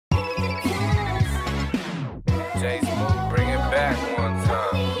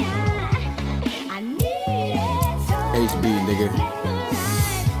HB, nigga.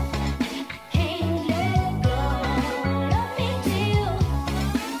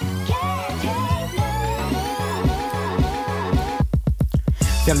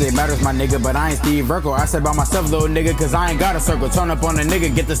 It matters, my nigga, but I ain't Steve Urkel. I said by myself, little nigga, cause I ain't got a circle. Turn up on a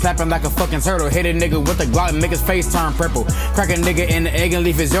nigga, get the slapping like a fucking turtle. Hit a nigga with the Glock, make his face turn purple. Crack a nigga in the egg and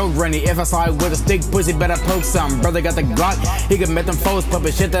leave his yolk runny. If I saw it with a stick, pussy better poke something. Brother got the Glock, he can make them foes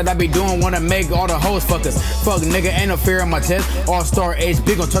puppet. Shit that I be doing wanna make all the hoes fuckers. Fuck nigga, ain't no fear in my chest. All-star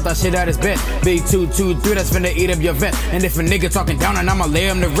HB gon' chuck that shit out his bed. Big 223, that's finna eat up your vest. And if a nigga talking down, and I'ma lay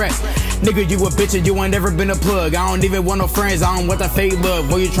him to rest. Nigga, you a bitch and you ain't never been a plug. I don't even want no friends, I don't want that fake love.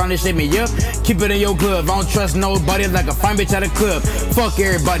 Boy, you tryna shit me up? Keep it in your glove. I don't trust nobody like a fine bitch at a club. Fuck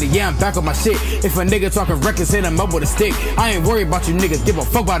everybody, yeah, I'm back on my shit. If a nigga talking reckless, hit him up with a stick. I ain't worried about you niggas, give a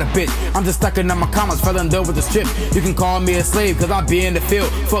fuck about a bitch. I'm just stacking up my comments, fell in love with the strip. You can call me a slave, cause I be in the field.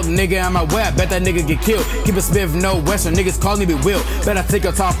 Fuck nigga, I'm a web, bet that nigga get killed. Keep it Smith, no Western, niggas calling me Will. Bet I take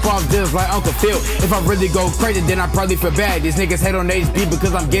a top off just like Uncle Phil. If I really go crazy, then I probably feel bad. These niggas hate on HB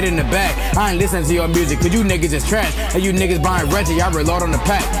because I'm getting the bag. I ain't listening to your music, cause you niggas is trash. And you niggas buying Reggie, I reload on the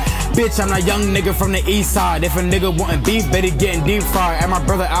pack. Bitch, I'm that young nigga from the east side. If a nigga wantin' beef, bet he getting deep fried. At my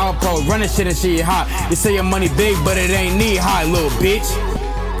brother Alpo, running shit and shit hot. You say your money big, but it ain't knee high, little bitch.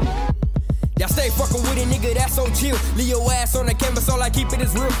 Y'all stay fucking with it, nigga, that's so chill. Leave your ass on the canvas, all I keep it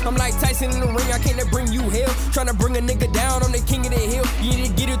is real. I'm like Tyson in the ring, I can't bring you hell. Tryna bring a nigga down, I'm the king of the hill. You need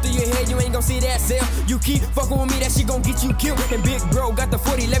to get it through your head, you ain't gon' see that sale. You keep fucking with me, that shit gon' get you killed. And big bro got the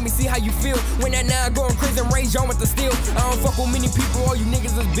 40, let me see how you feel. When that 9 going crazy, I'm Ray John with the steel. I don't fuck with many people, all you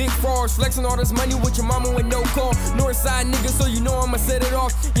niggas is big frauds. Flexing all this money with your mama with no call. Northside nigga, so you know I'ma set it off.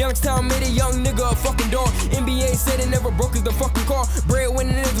 Youngstown made a young nigga a fucking dog. NBA said it never broke is the fucking car. Bread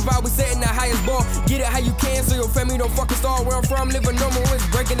winning is if I was setting the highest ball. Get it how you can so your family don't fucking starve. Where I'm from, living normal, it's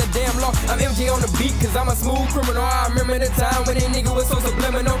breaking the damn law. I'm MJ on the beat, cause I'm a smooth criminal. I remember the time when that nigga was so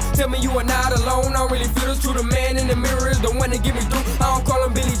subliminal. Tell me you are not alone, I don't really feel this true. The man in the mirror is the one that get me through. I don't call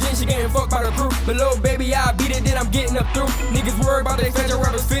him Billy Jean, she getting fucked by the crew. But little baby, I beat it, then I'm getting up through. Niggas worried about their federal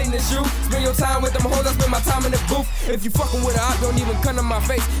rappers fitting the shoe. Spend your time with them hoes, I spend my time in the booth. If you fucking with her, I don't even come to my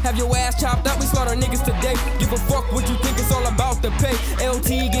face. Have your ass chopped up, we slaughter niggas today. Give a fuck what you think, it's all about the pay.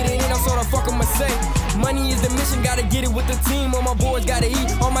 LT get it in, that's all the fuck I'ma say. Money is the mission, gotta get it with the team. All my boys gotta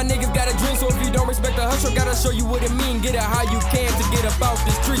eat, all my niggas gotta drink. So if you don't respect the hustle, gotta show you what it mean. Get it how you can to get up out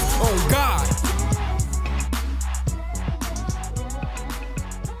the streets. Oh God.